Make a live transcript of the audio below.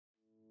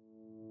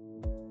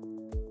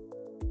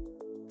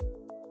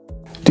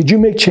Did you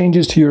make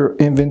changes to your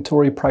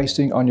inventory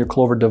pricing on your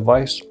Clover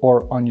device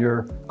or on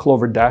your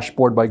Clover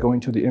dashboard by going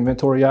to the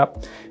inventory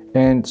app?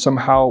 And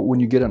somehow when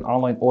you get an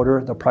online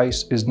order, the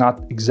price is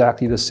not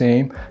exactly the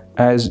same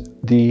as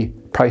the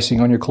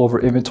pricing on your Clover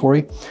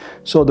inventory.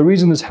 So the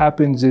reason this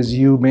happens is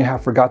you may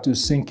have forgot to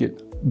sync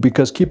it,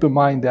 because keep in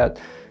mind that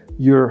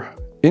your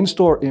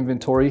in-store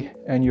inventory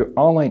and your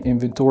online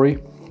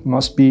inventory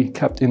must be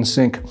kept in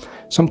sync.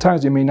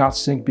 Sometimes they may not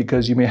sync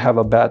because you may have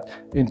a bad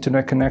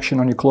internet connection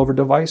on your Clover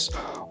device,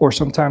 or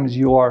sometimes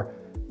you are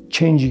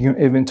changing your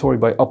inventory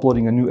by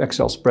uploading a new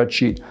Excel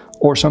spreadsheet,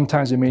 or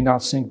sometimes it may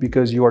not sync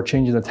because you are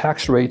changing the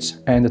tax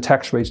rates and the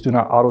tax rates do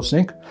not auto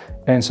sync,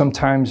 and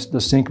sometimes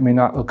the sync may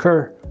not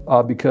occur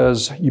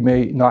because you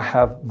may not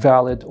have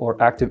valid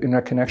or active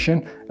internet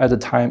connection at the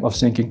time of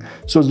syncing.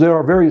 So there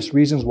are various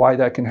reasons why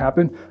that can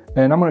happen,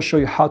 and I'm going to show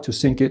you how to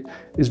sync it.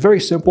 It's very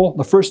simple.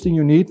 The first thing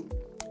you need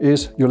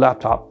is your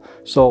laptop.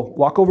 So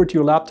walk over to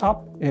your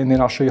laptop and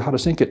then I'll show you how to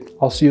sync it.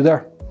 I'll see you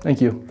there.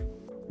 Thank you.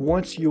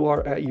 Once you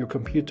are at your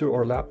computer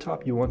or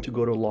laptop, you want to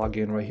go to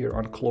login right here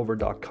on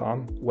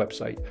clover.com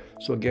website.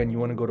 So again, you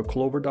want to go to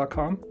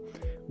clover.com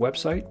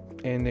website,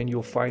 and then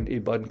you'll find a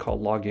button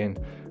called login.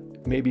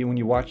 Maybe when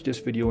you watch this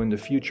video in the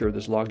future,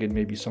 this login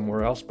may be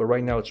somewhere else, but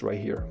right now it's right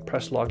here.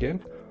 Press login.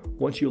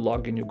 Once you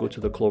log in, you'll go to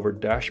the Clover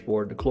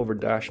dashboard. The Clover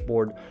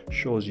dashboard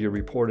shows your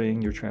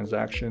reporting, your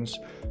transactions,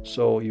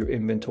 so your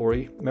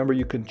inventory. Remember,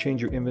 you can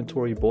change your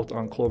inventory both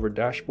on Clover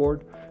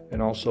dashboard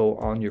and also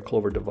on your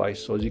Clover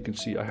device. So as you can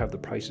see, I have the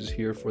prices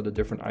here for the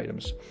different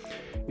items.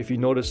 If you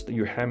notice that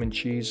your ham and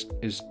cheese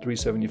is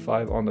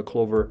 $3.75 on the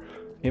Clover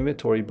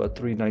inventory, but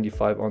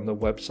 $3.95 on the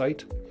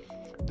website,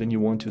 then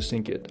you want to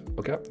sync it.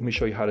 Okay, let me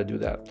show you how to do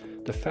that.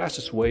 The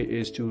fastest way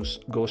is to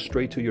go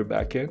straight to your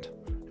backend,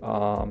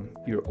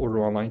 your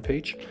order online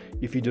page.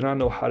 If you do not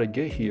know how to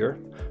get here,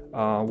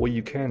 what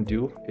you can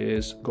do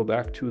is go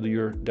back to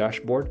your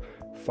dashboard,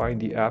 find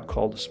the app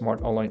called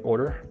Smart Online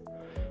Order.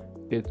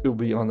 It will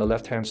be on the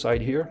left hand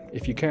side here.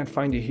 If you can't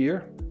find it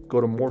here, go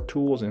to more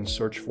tools and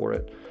search for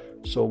it.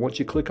 So once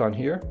you click on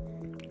here,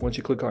 it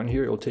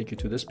will take you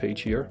to this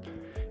page here,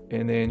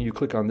 and then you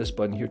click on this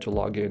button here to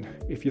log in.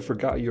 If you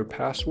forgot your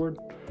password,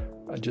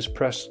 just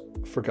press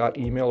forgot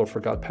email or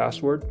forgot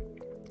password,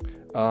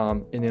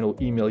 and then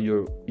it'll email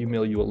you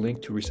a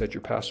link to reset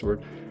your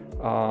password.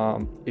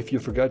 If you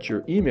forgot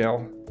your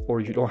email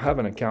or you don't have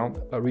an account,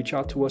 reach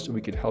out to us and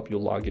we can help you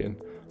log in.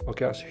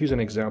 Okay, so here's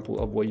an example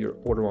of what your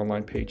order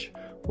online page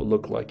will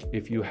look like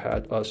if you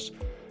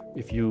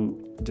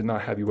did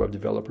not have your web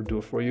developer do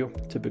it for you.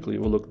 Typically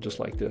it will look just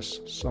like this,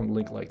 some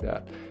link like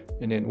that.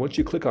 And then once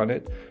you click on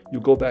it, you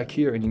go back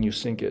here and then you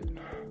sync it.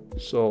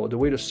 So the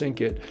way to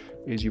sync it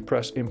is you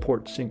press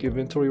import sync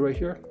inventory right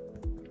here,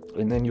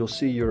 and then you'll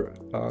see your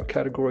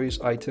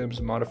categories,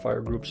 items, modifier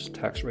groups,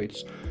 tax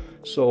rates.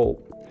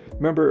 So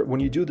remember,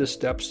 when you do the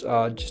steps,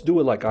 just do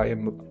it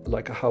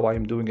like how I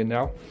am doing it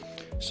now.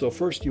 So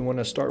first you want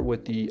to start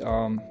with the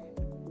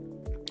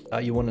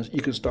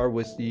you can start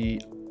with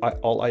the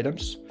all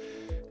items,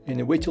 and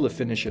then wait till it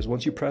finishes.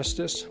 Once you press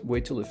this,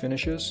 wait till it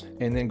finishes,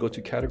 and then go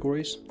to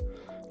categories.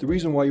 The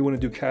reason why you want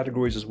to do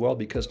categories as well,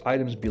 because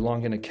items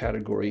belong in a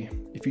category.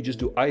 If you just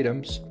do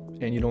items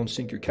and you don't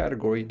sync your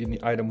category, then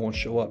the item won't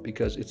show up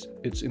because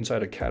it's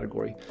inside a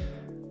category.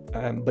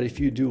 But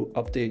if you do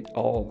update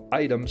all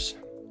items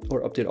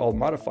or update all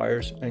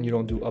modifiers and you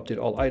don't do update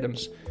all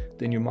items,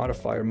 then your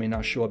modifier may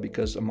not show up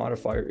because a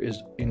modifier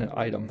is in an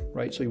item,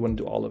 right? So you want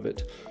to do all of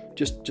it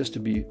just to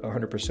be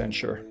 100%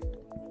 sure.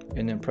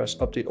 And then press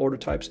update order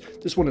types.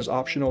 This one is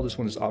optional. This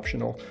one is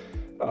optional.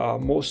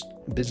 Most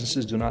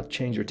businesses do not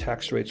change your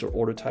tax rates or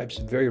order types.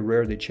 Very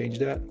rare they change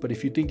that. But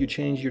if you think you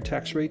change your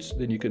tax rates,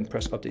 then you can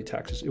press update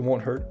taxes. It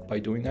won't hurt by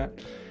doing that.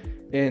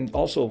 And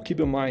also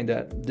keep in mind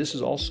that this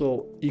is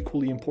also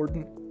equally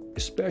important,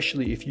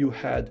 especially if you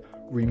had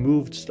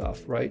removed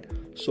stuff, right?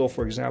 So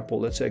for example,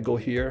 let's say I go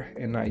here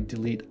and I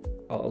delete,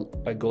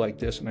 I go like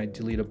this and I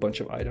delete a bunch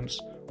of items,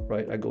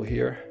 right? I go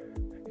here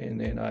and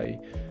then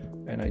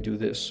I do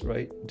this,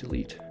 right?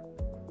 Delete.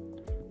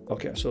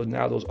 Okay, so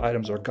now those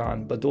items are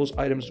gone, but those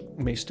items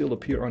may still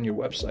appear on your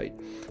website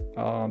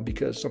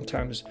because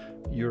sometimes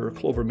your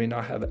Clover may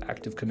not have an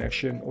active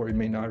connection or it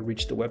may not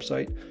reach the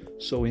website.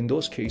 So in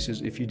those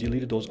cases, if you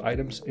deleted those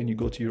items and you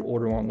go to your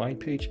order online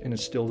page and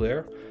it's still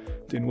there,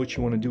 then what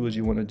you want to do is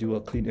you want to do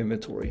a clean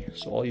inventory.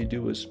 So all you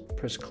do is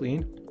press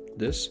clean,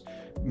 this.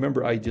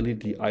 Remember, I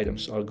deleted the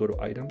items, so I'll go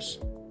to items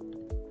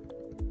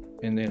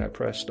and then I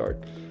press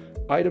start.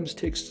 Items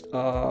takes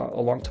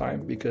a long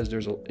time because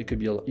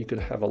you could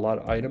have a lot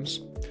of items,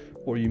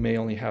 or you may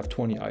only have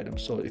 20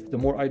 items. So if the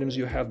more items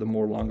you have, the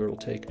more longer it'll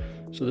take.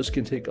 So this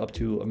can take up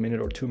to a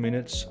minute or 2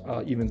 minutes,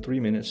 even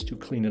 3 minutes to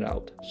clean it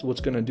out. So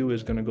what's going to do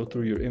is going to go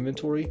through your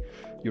inventory,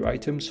 your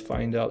items,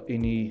 find out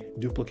any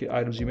duplicate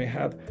items you may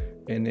have,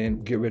 and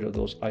then get rid of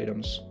those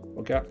items.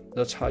 Okay,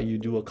 that's how you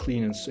do a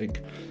clean and sync.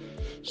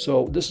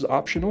 So this is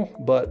optional,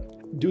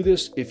 but do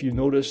this if you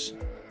notice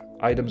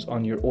items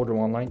on your order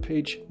online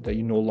page that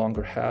you no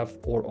longer have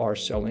or are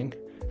selling,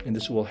 and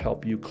this will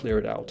help you clear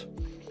it out.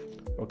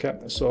 Okay,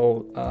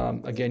 so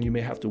again, you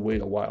may have to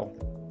wait a while.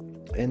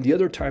 And the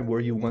other time where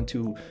you want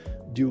to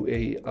do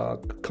a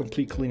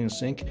complete clean and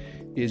sync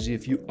is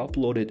if you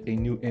uploaded a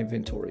new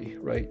inventory,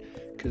 right?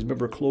 Because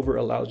remember, Clover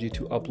allows you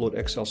to upload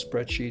Excel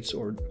spreadsheets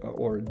or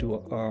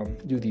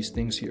do these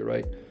things here,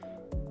 right?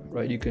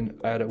 You can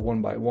add it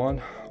one by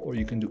one, or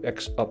you can do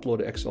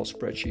upload an Excel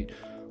spreadsheet.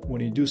 When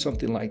you do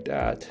something like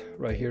that,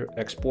 right here,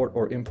 export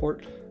or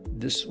import,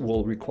 this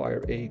will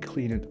require a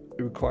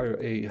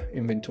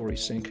inventory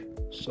sync.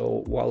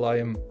 So while I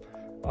am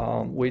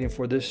waiting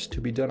for this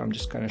to be done, I'm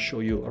just kind of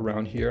show you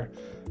around here.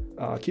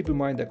 Keep in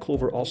mind that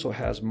Clover also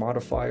has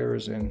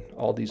modifiers and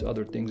all these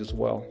other things as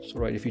well. So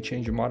right, if you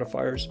change your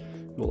modifiers,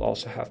 you'll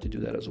also have to do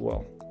that as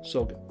well.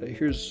 So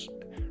here's,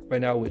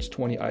 right now it's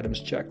 20 items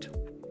checked.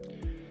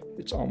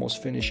 It's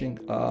almost finishing.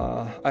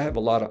 I have a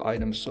lot of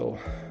items, so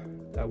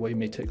that way it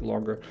may take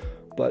longer,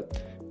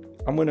 but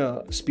I'm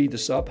gonna speed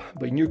this up.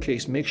 But in your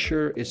case, make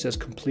sure it says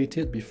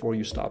completed before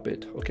you stop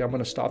it. Okay, I'm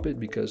gonna stop it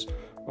because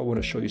I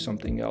want to show you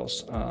something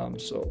else.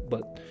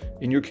 But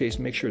in your case,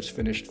 make sure it's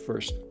finished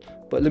first.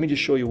 But let me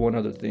just show you one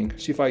other thing.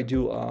 See, if I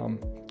do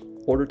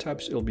order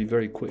types, it'll be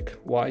very quick.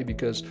 Why?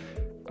 Because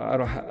I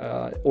don't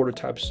order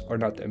types are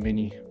not that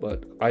many,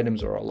 but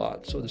items are a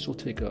lot. So this will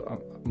take a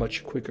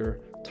much quicker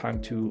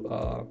time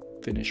to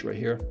finish right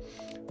here.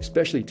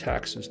 Especially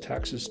taxes.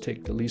 Taxes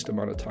take the least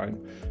amount of time.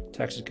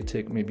 Taxes could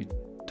take maybe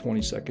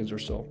 20 seconds or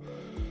so.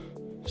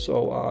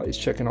 So it's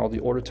checking all the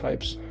order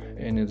types,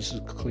 and this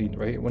is clean,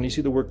 right? When you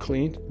see the word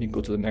clean, you can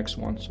go to the next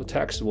one. So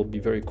taxes will be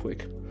very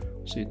quick.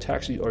 See,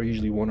 taxes are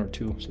usually 1 or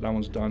 2, so that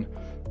one's done.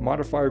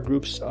 Modifier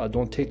groups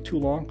don't take too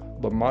long,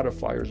 but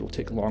modifiers will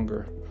take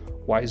longer.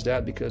 Why is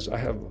that? Because I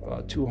have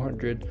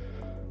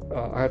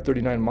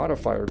 39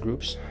 modifier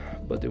groups,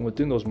 but then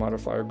within those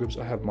modifier groups,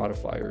 I have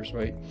modifiers,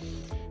 right?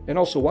 And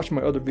also watch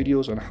my other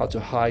videos on how to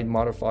hide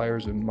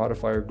modifiers and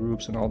modifier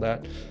groups and all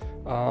that.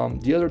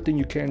 The other thing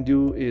you can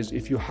do is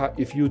if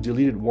you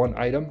deleted one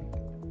item,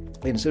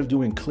 instead of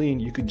doing clean,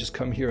 you can just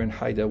come here and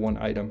hide that one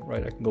item,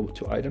 right? I can go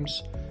to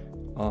items,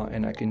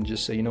 and I can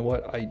just say, you know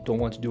what, I don't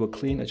want to do a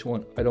clean. I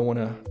don't want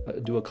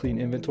to do a clean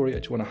inventory. I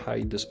just want to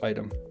hide this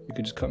item. You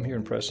can just come here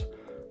and press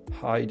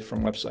hide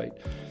from website.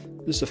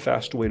 This is a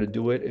fast way to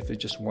do it if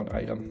it's just one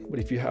item. But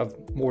if you have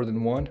more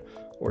than one,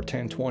 or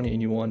 10, 20,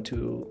 and you want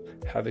to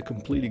have it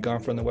completely gone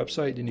from the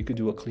website, then you could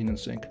do a clean and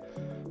sync.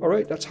 All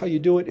right, that's how you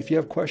do it. If you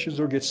have questions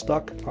or get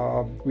stuck,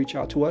 reach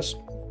out to us.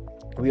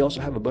 We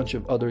also have a bunch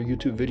of other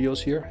YouTube videos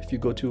here. If you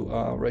go to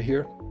right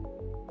here,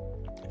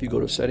 if you go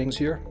to settings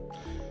here,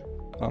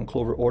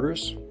 Clover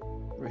orders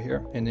right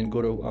here, and then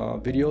go to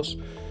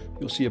videos,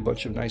 you'll see a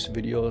bunch of nice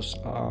videos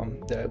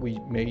that we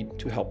made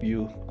to help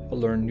you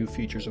learn new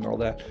features and all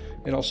that.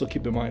 And also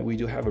keep in mind, we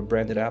do have a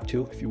branded app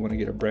too. If you want to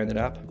get a branded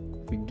app,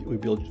 we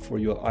build for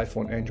you an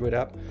iPhone, Android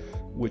app,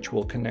 which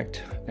will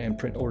connect and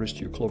print orders to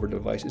your Clover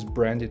device. It's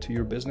branded to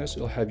your business.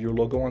 It'll have your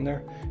logo on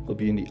there. It'll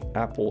be in the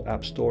Apple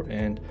App Store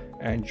and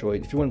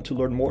Android. If you want to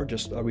learn more,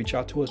 just reach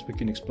out to us. We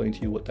can explain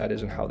to you what that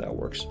is and how that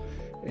works.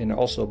 And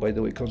also, by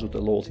the way, it comes with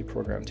a loyalty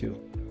program too.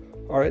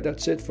 All right,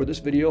 that's it for this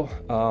video.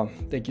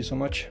 Thank you so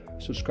much.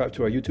 Subscribe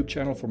to our YouTube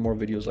channel for more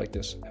videos like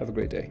this. Have a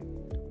great day.